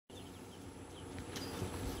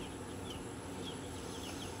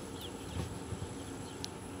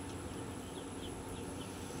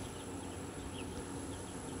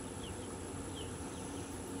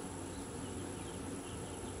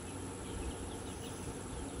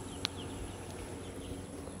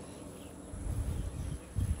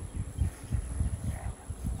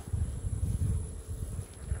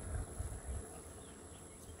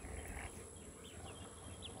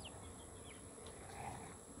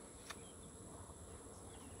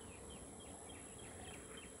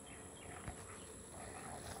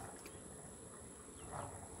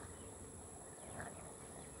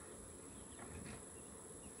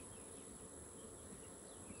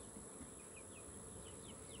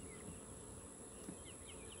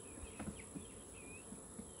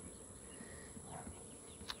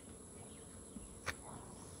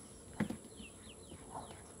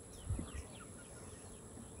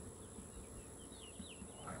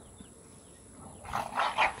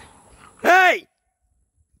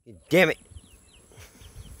Damn it.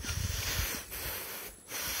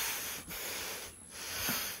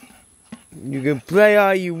 You can play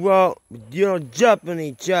all you want, but you don't jump on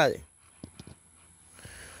each other.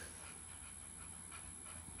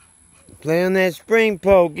 Play on that spring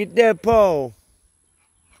pole. Get that pole.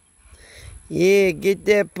 Yeah, get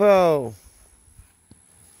that pole.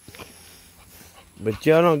 But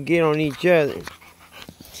y'all don't get on each other.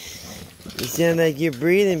 You sound like you're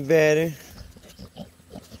breathing better.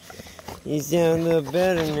 You sound a little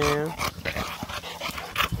better now.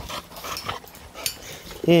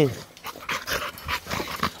 Here.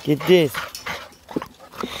 Get this.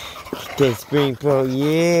 Get that spring pole.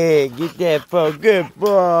 Yeah, get that pole. Good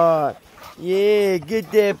boy. Yeah,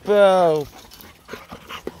 get that pole.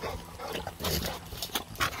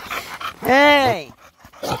 Hey!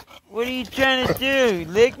 What are you trying to do?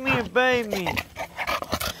 Lick me or bite me?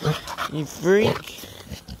 You freak.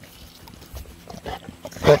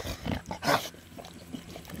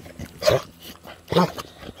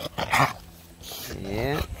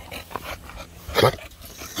 Yeah.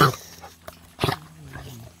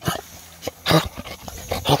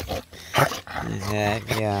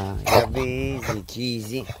 Yeah, that'll be easy,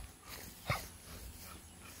 cheesy.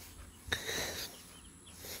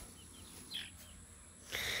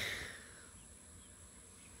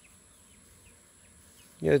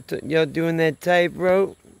 Y'all doing that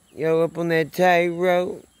tightrope? Y'all up on that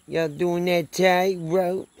tightrope? Y'all doing that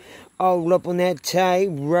tightrope? All up on that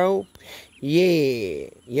tightrope? Yeah.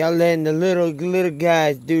 Y'all letting the little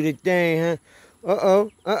guys do the thing, huh?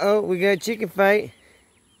 Uh-oh, we got a chicken fight.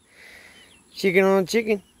 Chicken on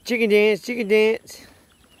chicken. Chicken dance.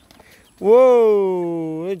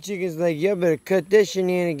 Whoa, that chicken's like, y'all better cut that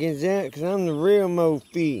shenanigans out, because I'm the real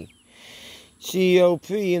Mo-P.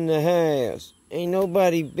 C-O-P in the house. Ain't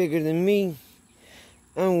nobody bigger than me.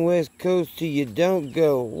 I'm West Coast till you don't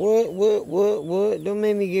go. What? Don't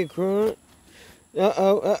make me get crunk.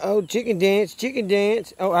 Uh-oh, chicken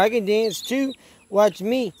dance. Oh, I can dance too. Watch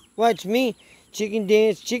me. Chicken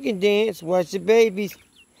dance. Watch the babies.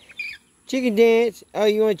 Chicken dance. Oh,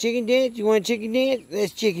 you want chicken dance?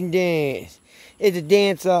 Let's chicken dance. It's a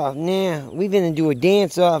dance off now. We finna do a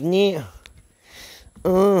dance off now.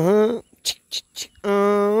 Uh-huh.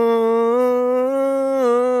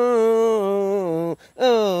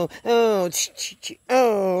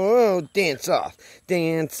 Oh, dance off.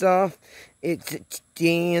 It's a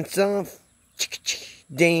dance off.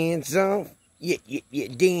 Dance off. Yeah,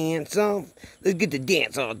 dance off. Let's get the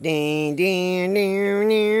dance off.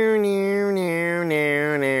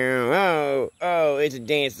 Oh, it's a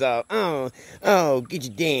dance off. Oh, get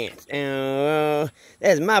your dance. Oh,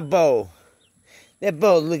 that's my bow. That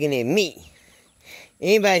bow's looking at me.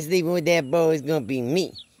 Anybody sleeping with that bow is gonna be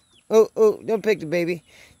me. Oh, don't pick the baby.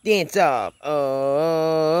 Dance off. Oh,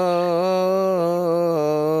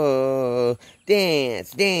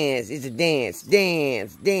 dance. It's a dance.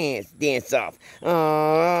 Dance off. Oh,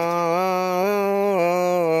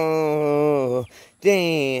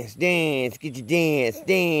 dance. Get your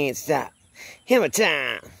dance. Stop. Hammer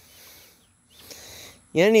time.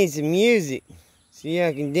 Y'all need some music so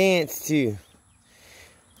y'all can dance to.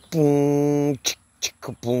 Boom,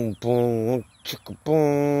 chicka boom, chicka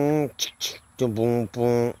boom, chicka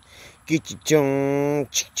boom. Get your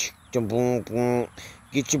jump, chicka boom.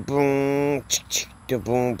 Get your boom, chicka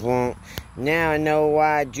boom. Now I know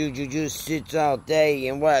why Juju just sits all day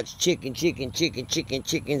and watch chickens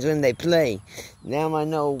when they play. Now I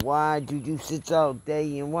know why Juju sits all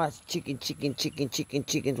day and watch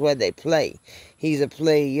chickens while they play. He's a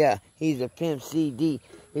player. He's a pimp CD.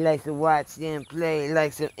 He likes to watch them play. He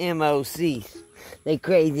likes some MOCs. They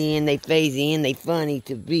crazy and they phasey and they funny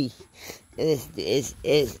to be. It's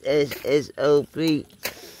OP.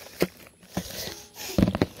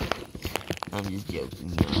 I'm just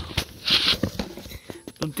joking, y'all.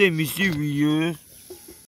 Don't take me serious.